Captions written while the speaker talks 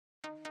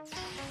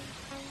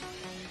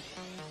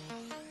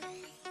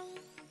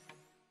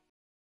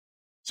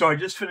So I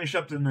just finished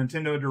up the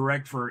Nintendo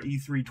Direct for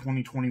E3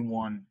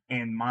 2021,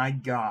 and my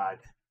God,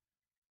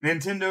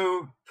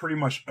 Nintendo pretty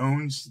much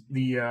owns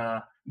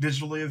the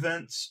digital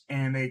events,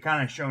 and they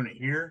kind of shown it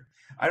here.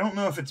 I don't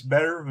know if it's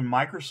better than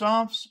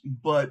Microsoft's,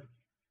 but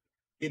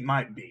it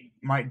might be,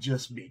 might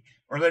just be,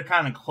 or they're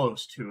kind of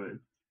close to it.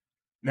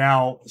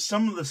 Now,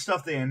 some of the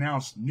stuff they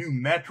announced: new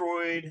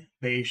Metroid.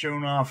 They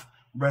shown off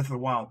Breath of the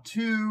Wild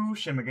 2,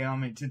 Shin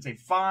Megami Tensei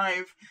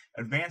 5,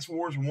 Advance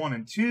Wars 1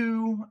 and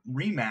 2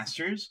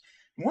 remasters.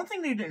 One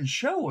thing they didn't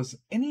show was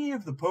any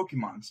of the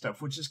Pokemon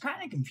stuff, which is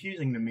kind of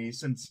confusing to me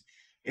since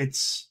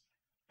it's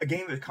a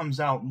game that comes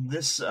out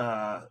this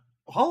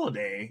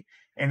holiday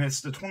and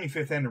it's the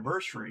 25th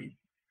anniversary.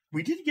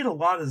 We did get a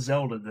lot of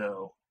Zelda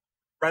though,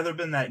 rather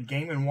than that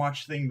Game and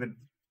Watch thing that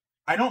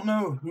I don't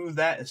know who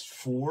that is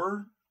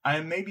for. I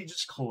maybe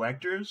just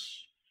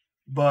collectors,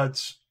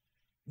 but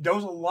there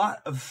was a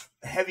lot of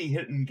heavy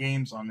hitting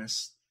games on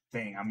this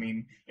thing. I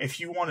mean, if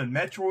you wanted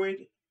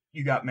Metroid,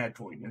 you got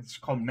Metroid. It's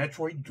called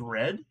Metroid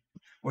Dread,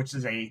 which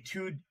is a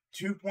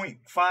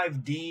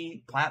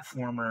 2.5D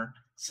platformer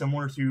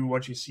similar to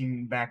what you've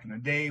seen back in the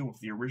day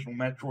with the original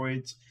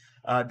Metroids.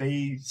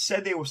 They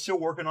said they were still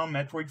working on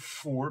Metroid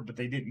 4, but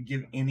they didn't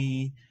give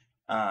any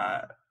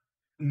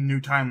new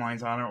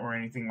timelines on it or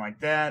anything like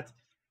that.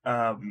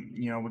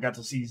 We got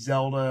to see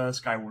Zelda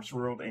Skyward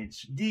Sword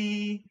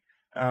HD,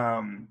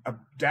 a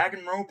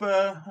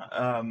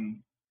Danganronpa,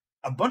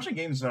 a bunch of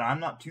games that I'm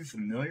not too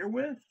familiar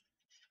with.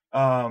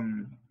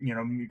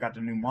 You got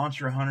the new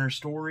Monster Hunter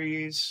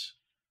stories,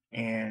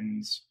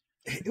 and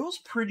it was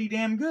pretty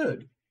damn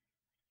good.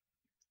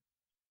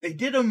 They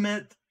did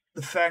omit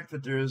the fact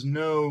that there is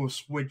no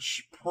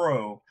Switch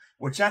Pro,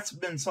 which that's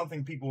been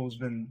something people has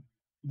been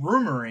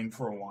rumoring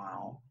for a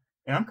while,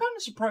 and I'm kind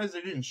of surprised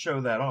they didn't show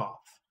that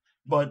off.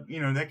 But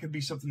that could be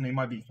something they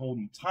might be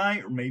holding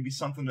tight, or maybe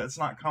something that's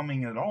not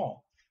coming at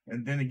all.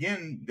 And then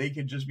again, they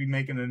could just be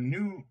making a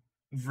new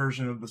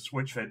version of the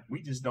Switch that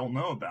we just don't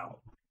know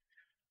about.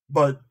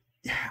 But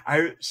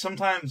I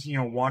sometimes,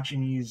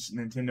 watching these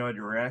Nintendo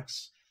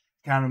Directs,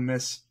 kind of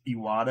miss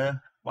Iwata.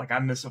 Like, I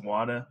miss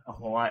Iwata a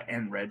whole lot,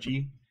 and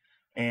Reggie.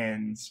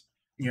 And,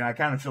 I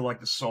kind of feel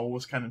like the soul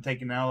was kind of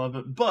taken out of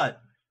it.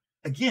 But,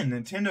 again,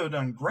 Nintendo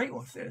done great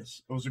with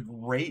this. It was a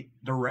great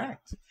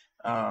Direct.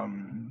 I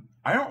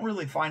don't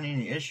really find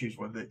any issues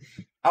with it.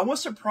 I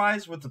was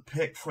surprised with the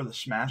pick for the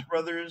Smash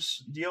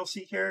Brothers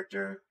DLC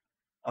character.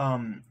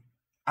 I'm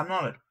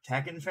not a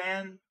Tekken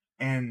fan,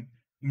 and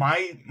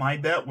my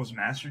bet was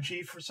Master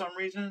Chief for some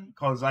reason,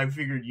 because I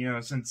figured,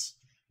 since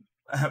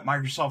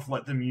Microsoft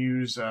let them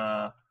use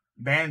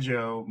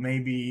Banjo,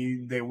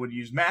 maybe they would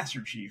use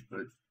Master Chief.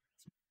 But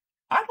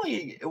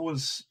oddly, it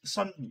was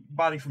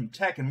somebody from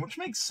Tekken, which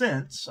makes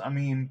sense. I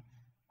mean,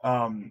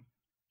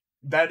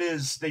 that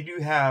is, they do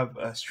have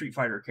Street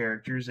Fighter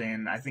characters,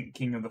 and I think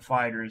King of the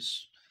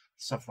Fighters,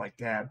 stuff like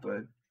that.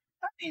 But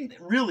I mean,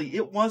 really,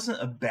 it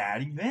wasn't a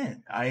bad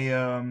event. I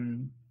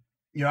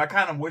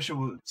kind of wish it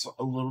was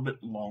a little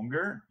bit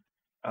longer.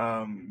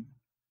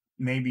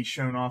 Maybe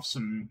shown off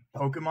some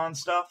Pokemon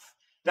stuff.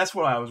 That's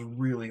what I was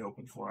really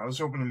hoping for. I was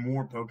hoping for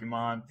more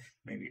Pokemon,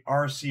 maybe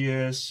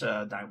Arceus,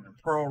 Diamond and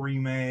Pearl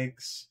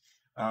remakes.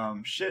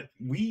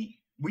 We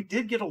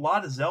did get a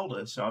lot of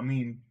Zelda, so I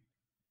mean,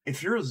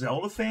 if you're a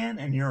Zelda fan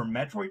and you're a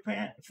Metroid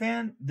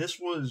fan, this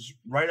was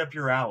right up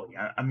your alley.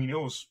 I mean, it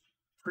was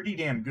pretty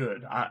damn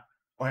good.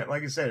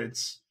 Like I said,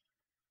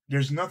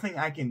 there's nothing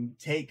I can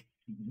take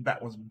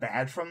that was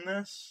bad from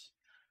this.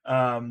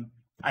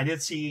 I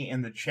did see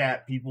in the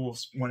chat people,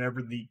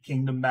 whenever the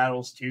Kingdom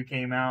Battles 2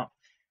 came out,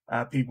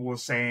 people were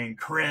saying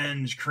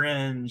cringe,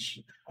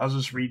 cringe. I was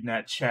just reading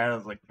that chat. I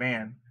was like,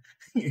 man,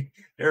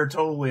 they're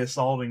totally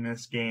assaulting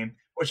this game.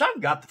 Which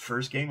I've got the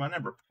first game. I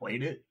never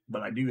played it,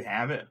 but I do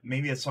have it.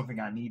 Maybe it's something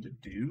I need to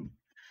do.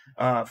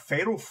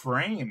 Fatal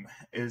Frame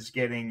is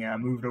getting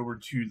moved over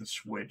to the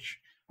Switch,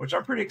 which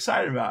I'm pretty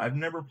excited about. I've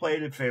never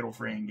played a Fatal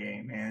Frame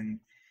game, and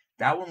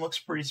that one looks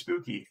pretty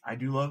spooky. I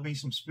do love me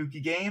some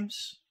spooky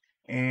games,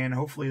 and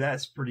hopefully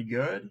that's pretty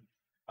good.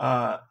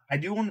 I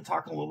do want to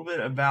talk a little bit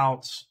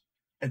about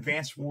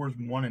Advance Wars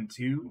 1 and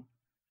 2.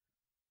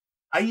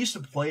 I used to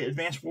play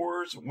Advance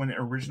Wars when it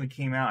originally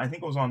came out. I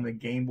think it was on the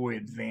Game Boy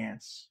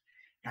Advance.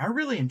 I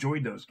really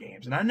enjoyed those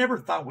games, and I never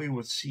thought we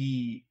would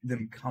see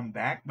them come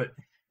back, but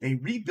they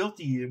rebuilt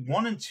the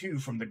 1 and 2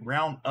 from the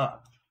ground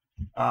up.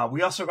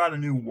 We also got a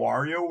new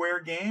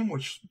WarioWare game,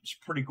 which is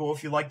pretty cool.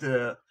 If you like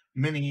the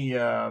mini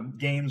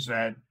games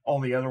that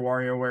all the other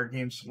WarioWare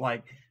games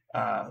like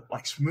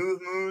Smooth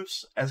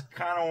Moves, as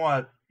kind of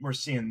what we're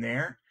seeing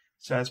there.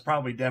 So that's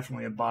probably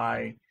definitely a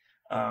buy.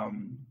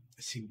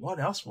 Let's see, what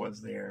else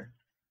was there?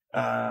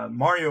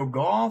 Mario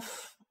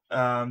Golf.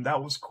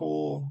 That was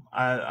cool.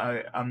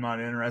 I'm not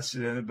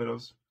interested in it, but it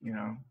was, it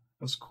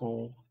was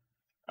cool.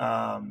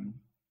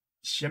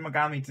 Shin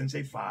Megami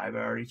Tensei 5. I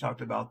already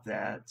talked about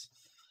that.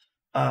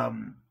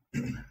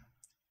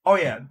 Oh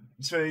yeah,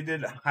 so they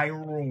did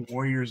Hyrule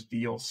Warriors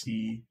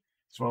DLC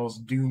as well as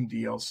Doom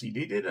DLC.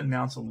 They did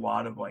announce a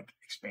lot of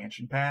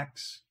expansion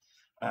packs.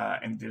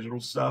 and digital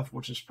stuff,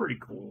 which is pretty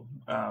cool.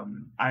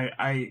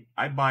 I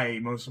buy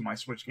most of my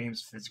Switch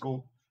games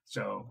physical,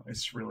 so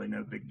it's really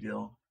no big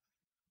deal.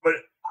 But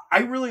I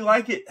really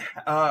like it.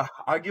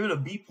 I give it a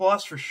B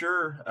plus for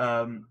sure.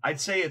 I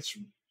say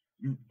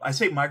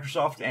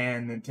Microsoft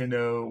and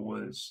Nintendo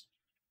was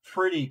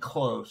pretty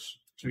close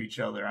to each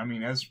other. I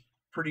mean, that's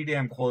pretty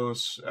damn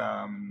close.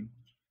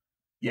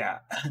 Yeah,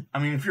 I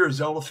mean, if you're a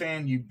Zelda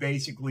fan, you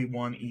basically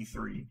won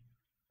E3.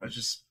 Let's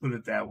just put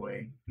it that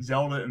way.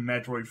 Zelda and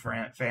Metroid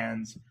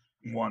fans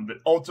won, but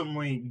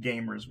ultimately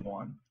gamers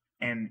won.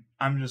 And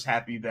I'm just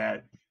happy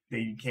that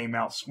they came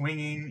out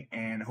swinging,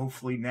 and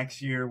hopefully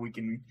next year we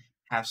can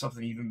have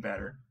something even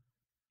better.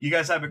 You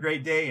guys have a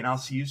great day, and I'll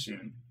see you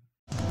soon.